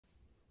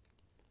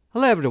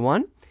Hello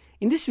everyone.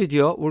 In this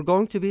video, we're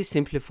going to be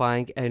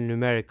simplifying a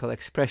numerical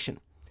expression.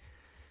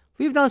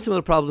 We've done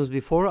similar problems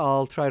before.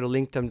 I'll try to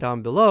link them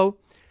down below.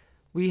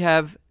 We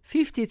have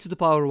 50 to the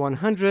power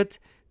 100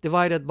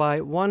 divided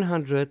by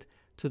 100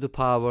 to the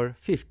power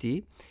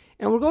 50.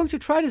 And we're going to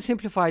try to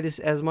simplify this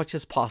as much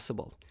as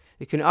possible.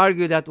 You can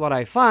argue that what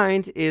I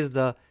find is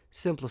the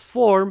simplest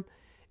form,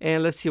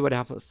 and let's see what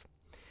happens.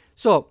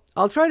 So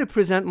I'll try to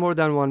present more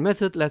than one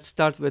method. Let's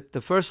start with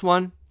the first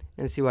one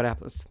and see what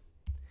happens.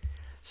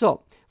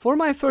 So for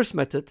my first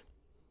method,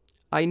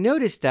 I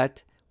noticed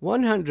that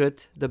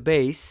 100, the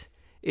base,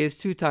 is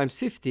 2 times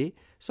 50.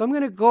 So I'm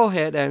going to go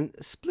ahead and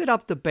split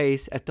up the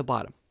base at the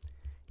bottom.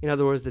 In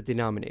other words, the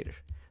denominator.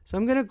 So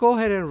I'm going to go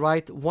ahead and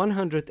write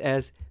 100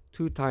 as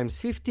 2 times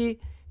 50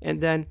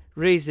 and then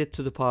raise it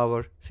to the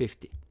power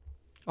 50.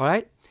 All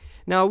right.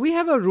 Now we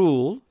have a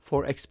rule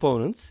for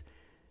exponents,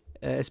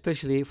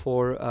 especially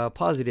for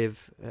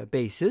positive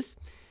bases.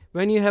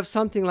 When you have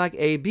something like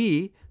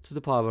AB to the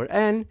power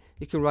n,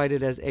 you can write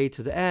it as a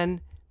to the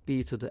n,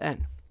 b to the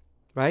n,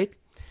 right?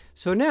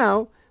 So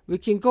now we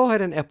can go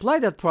ahead and apply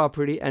that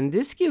property, and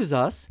this gives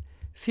us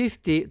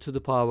 50 to the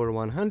power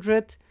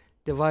 100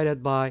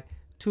 divided by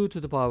 2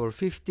 to the power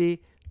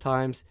 50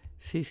 times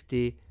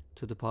 50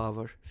 to the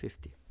power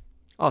 50.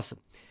 Awesome.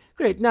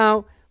 Great.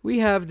 Now we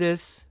have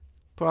this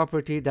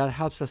property that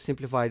helps us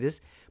simplify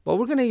this, but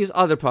we're going to use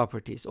other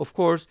properties. Of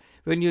course,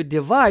 when you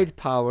divide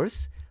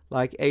powers,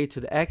 like a to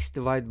the x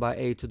divided by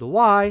a to the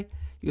y,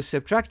 you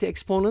subtract the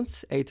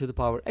exponents, a to the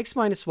power x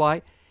minus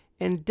y,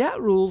 and that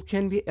rule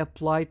can be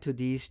applied to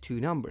these two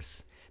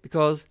numbers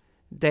because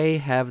they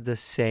have the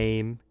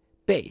same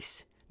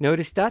base.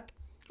 Notice that?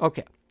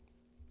 Okay.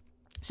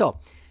 So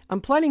I'm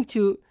planning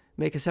to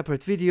make a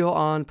separate video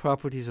on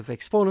properties of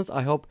exponents.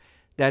 I hope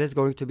that is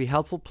going to be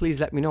helpful. Please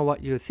let me know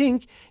what you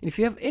think. And if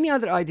you have any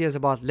other ideas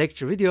about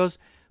lecture videos,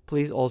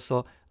 please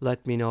also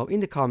let me know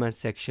in the comment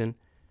section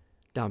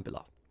down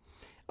below.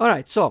 All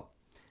right, so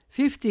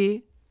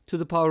 50 to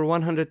the power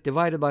 100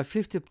 divided by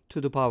 50 to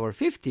the power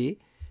 50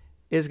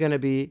 is going to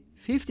be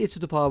 50 to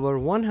the power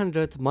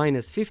 100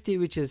 minus 50,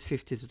 which is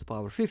 50 to the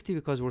power 50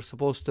 because we're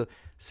supposed to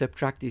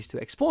subtract these two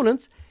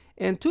exponents.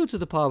 And 2 to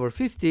the power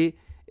 50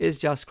 is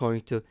just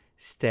going to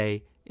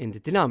stay in the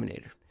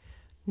denominator.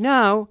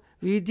 Now,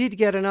 we did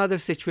get another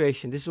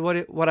situation. This is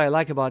what I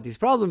like about these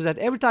problems, that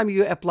every time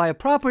you apply a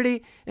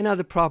property,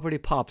 another property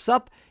pops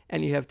up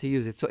and you have to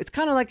use it. So it's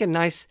kind of like a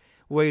nice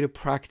way to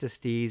practice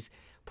these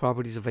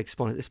properties of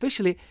exponents,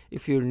 especially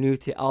if you're new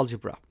to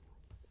algebra.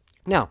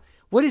 Now,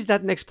 what is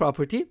that next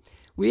property?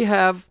 We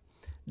have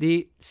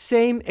the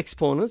same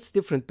exponents,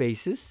 different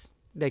bases.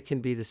 They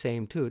can be the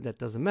same too, that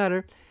doesn't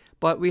matter.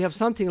 But we have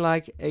something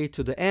like a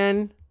to the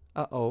n,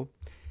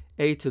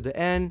 a to the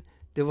n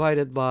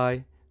divided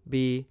by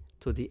b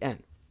to the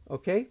n.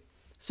 Okay?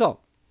 So,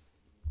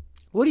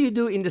 what do you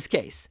do in this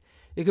case?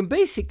 You can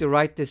basically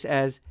write this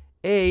as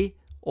a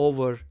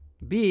over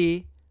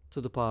b to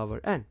the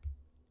power n.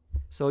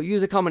 So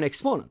use a common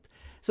exponent.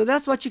 So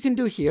that's what you can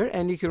do here,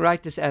 and you can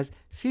write this as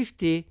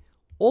 50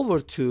 over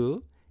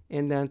 2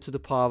 and then to the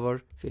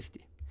power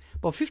 50.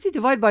 But 50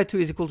 divided by 2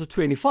 is equal to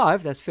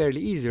 25. That's fairly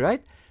easy,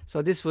 right?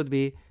 So this would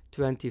be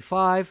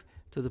 25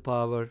 to the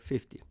power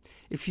 50.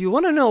 If you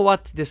want to know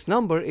what this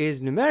number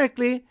is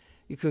numerically,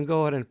 you can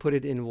go ahead and put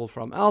it in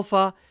Wolfram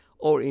Alpha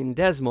or in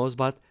Desmos,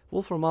 but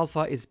Wolfram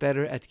Alpha is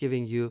better at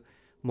giving you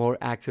more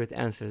accurate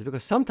answers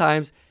because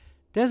sometimes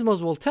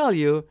Desmos will tell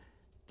you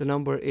the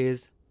number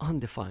is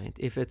undefined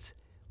if it's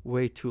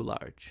way too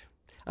large.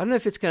 I don't know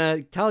if it's going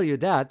to tell you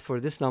that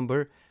for this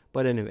number,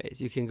 but anyways,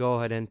 you can go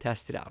ahead and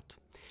test it out.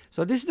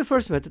 So this is the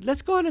first method.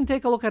 Let's go ahead and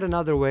take a look at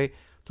another way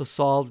to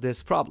solve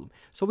this problem.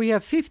 So we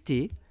have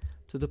 50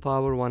 to the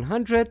power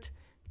 100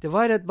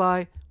 divided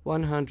by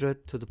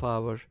 100 to the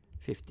power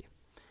 50.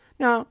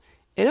 Now,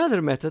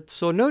 another method.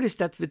 So notice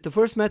that with the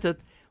first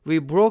method, we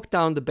broke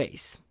down the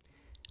base.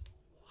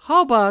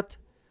 How about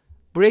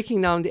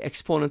breaking down the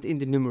exponent in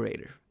the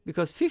numerator?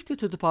 Because 50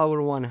 to the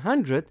power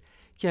 100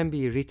 can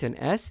be written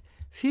as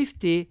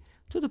 50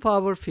 to the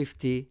power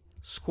 50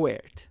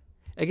 squared.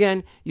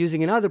 Again,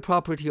 using another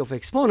property of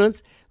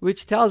exponents,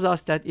 which tells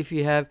us that if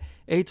you have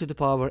a to the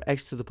power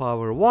x to the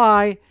power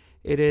y,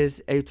 it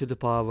is a to the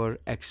power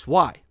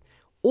xy.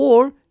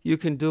 Or you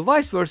can do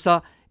vice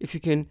versa. If you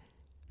can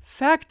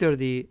factor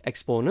the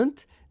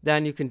exponent,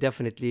 then you can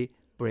definitely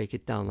break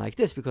it down like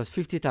this, because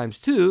 50 times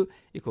 2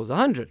 equals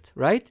 100,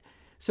 right?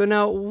 So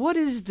now, what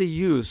is the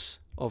use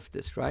of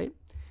this, right?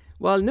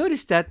 Well,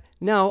 notice that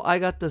now I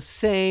got the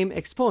same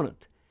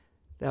exponent.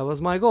 That was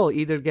my goal,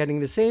 either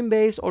getting the same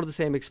base or the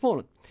same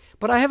exponent.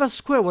 But I have a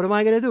square. What am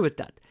I going to do with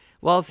that?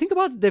 Well, think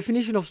about the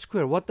definition of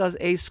square. What does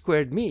a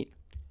squared mean?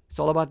 It's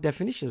all about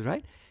definitions,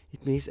 right?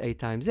 It means a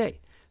times a.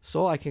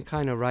 So I can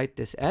kind of write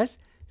this as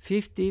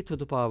 50 to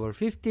the power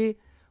 50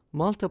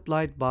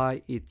 multiplied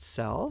by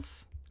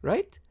itself,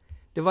 right?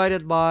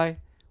 Divided by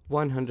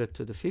 100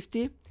 to the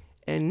 50.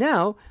 And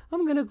now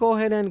I'm going to go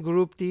ahead and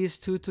group these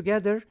two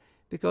together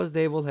because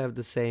they will have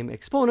the same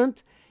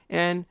exponent.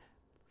 And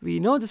we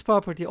know this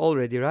property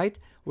already, right?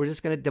 We're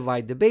just going to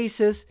divide the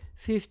bases.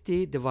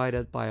 50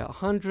 divided by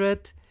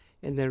 100,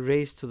 and then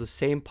raised to the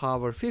same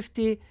power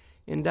 50,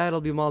 and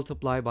that'll be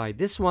multiplied by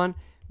this one,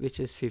 which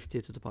is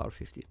 50 to the power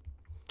 50.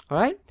 All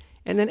right?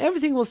 And then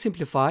everything will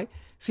simplify.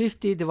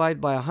 50 divided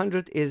by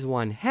 100 is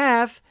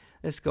 1/2.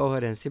 Let's go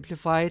ahead and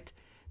simplify it.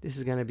 This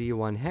is going to be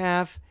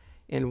 1/2,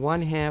 and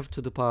 1/2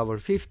 to the power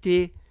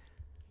 50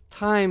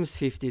 times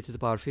 50 to the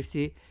power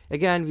 50.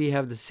 Again, we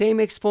have the same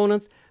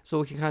exponents, so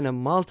we can kind of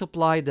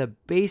multiply the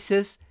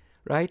bases,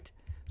 right?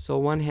 So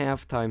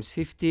 1/2 times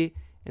 50,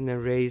 and then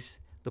raise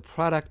the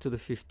product to the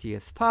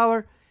 50th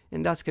power,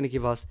 and that's going to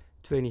give us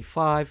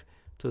 25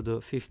 to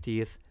the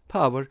 50th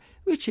power,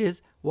 which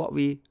is what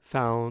we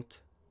found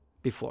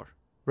before,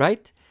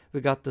 right?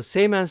 We got the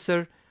same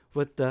answer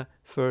with the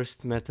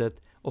first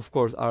method. Of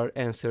course, our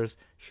answers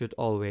should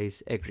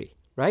always agree,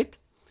 right?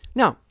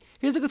 Now,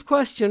 here's a good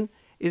question.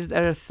 Is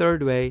there a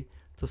third way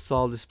to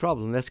solve this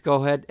problem? Let's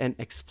go ahead and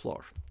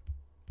explore.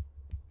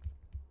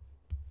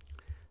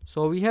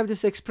 So we have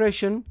this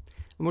expression,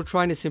 and we're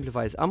trying to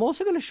simplify this. I'm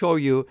also going to show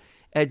you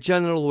a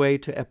general way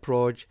to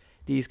approach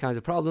these kinds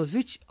of problems,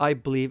 which I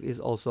believe is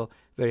also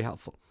very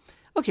helpful.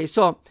 Okay,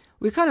 so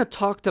we kind of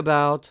talked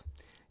about,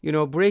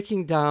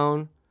 breaking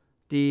down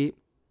the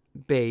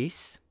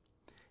base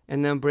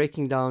and then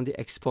breaking down the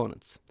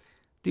exponents.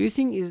 Do you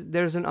think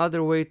there's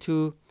another way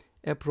to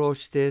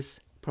approach this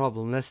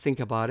problem? Let's think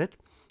about it.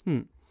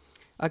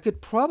 I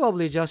could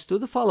probably just do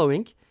the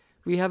following.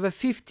 We have a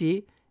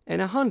 50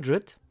 and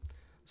 100,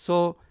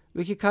 so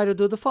we could kind of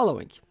do the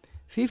following.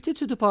 50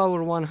 to the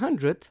power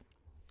 100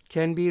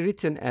 can be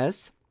written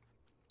as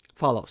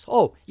follows.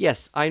 Oh,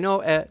 yes, I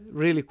know a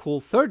really cool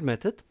third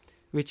method,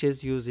 which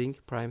is using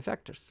prime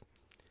factors.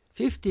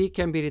 50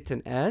 can be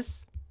written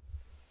as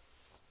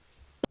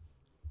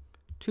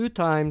 2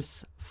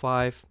 times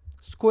 5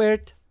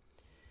 squared,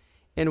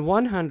 and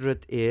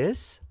 100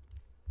 is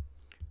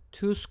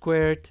 2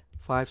 squared,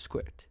 5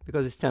 squared,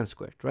 because it's 10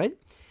 squared, right?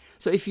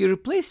 So if you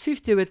replace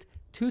 50 with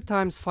 2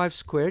 times 5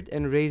 squared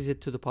and raise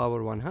it to the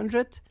power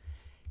 100,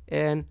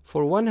 and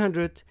for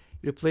 100,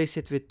 replace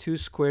it with 2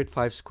 squared,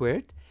 5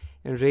 squared,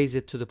 and raise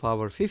it to the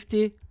power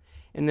 50,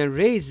 and then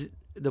raise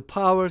the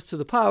powers to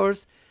the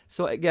powers.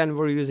 So again,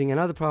 we're using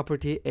another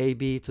property,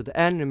 ab to the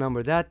n.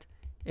 Remember that,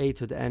 a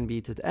to the n,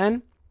 b to the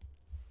n.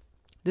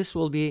 This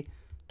will be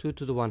 2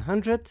 to the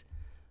 100,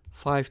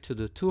 5 to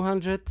the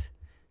 200,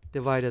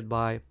 divided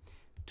by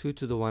 2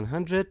 to the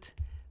 100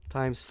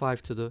 times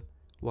 5 to the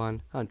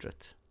 100.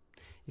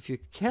 If you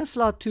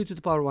cancel out 2 to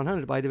the power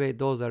 100, by the way,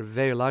 those are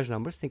very large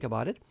numbers. Think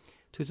about it.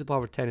 2 to the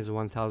power 10 is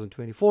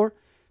 1024.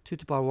 2 to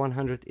the power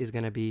 100 is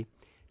going to be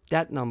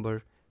that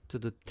number to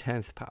the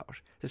 10th power.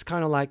 It's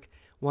kind of like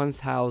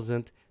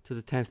 1000 to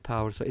the 10th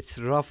power. So it's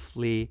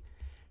roughly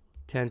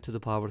 10 to the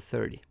power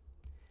 30,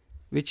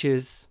 which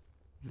is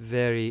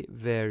very,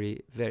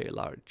 very, very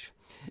large.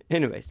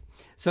 Anyways,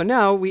 so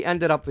now we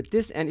ended up with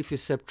this, and if you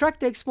subtract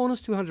the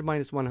exponents, 200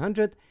 minus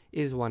 100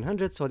 is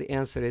 100. So the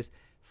answer is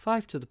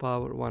 5 to the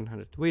power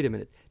 100. Wait a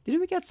minute. Did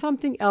we get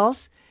something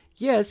else?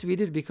 Yes, we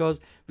did,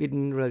 because we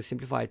didn't really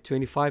simplify it.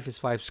 25 is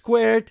 5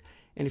 squared,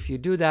 and if you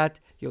do that,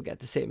 you'll get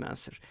the same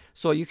answer.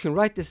 So you can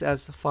write this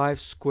as 5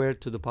 squared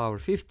to the power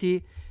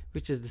 50,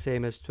 which is the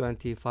same as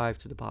 25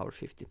 to the power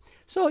 50.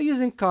 So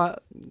using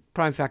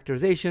prime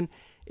factorization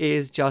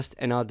is just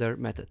another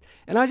method.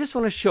 And I just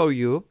want to show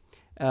you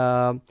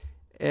a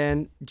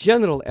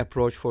general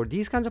approach for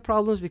these kinds of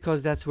problems,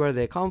 because that's where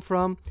they come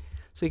from.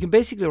 So you can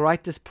basically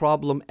write this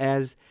problem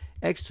as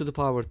x to the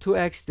power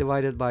 2x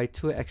divided by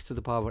 2x to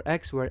the power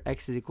x, where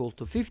x is equal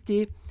to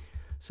 50.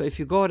 So if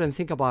you go ahead and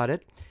think about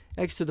it,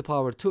 x to the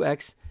power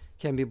 2x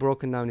can be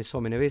broken down in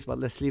so many ways, but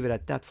let's leave it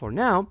at that for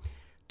now.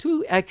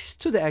 2x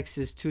to the x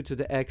is 2 to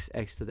the x,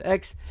 x to the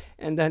x,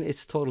 and then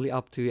it's totally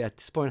up to you at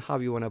this point how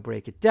you want to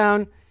break it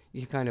down.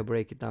 You can kind of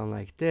break it down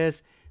like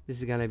this. This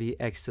is going to be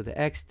x to the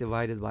x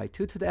divided by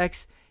 2 to the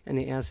x, and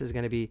the answer is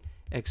going to be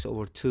x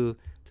over 2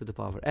 to the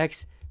power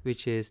x,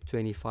 which is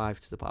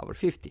 25 to the power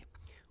 50.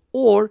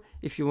 Or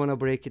if you want to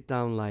break it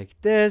down like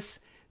this,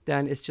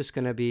 then it's just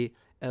going to be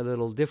a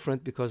little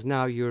different, because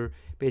now you're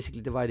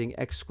basically dividing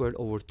x squared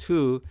over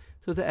 2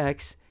 to the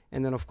x,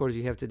 and then of course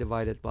you have to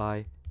divide it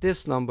by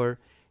this number,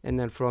 and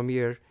then from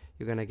here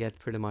you're going to get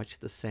pretty much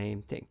the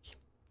same thing.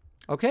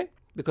 Okay?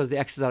 Because the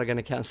x's are going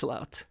to cancel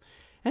out.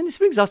 And this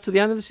brings us to the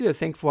end of this video.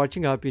 Thanks for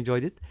watching. I hope you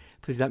enjoyed it.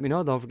 Please let me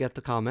know. Don't forget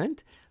to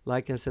comment,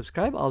 like, and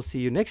subscribe. I'll see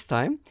you next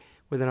time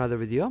with another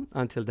video.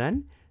 Until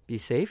then, be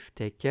safe,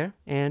 take care,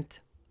 and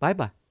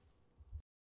bye-bye.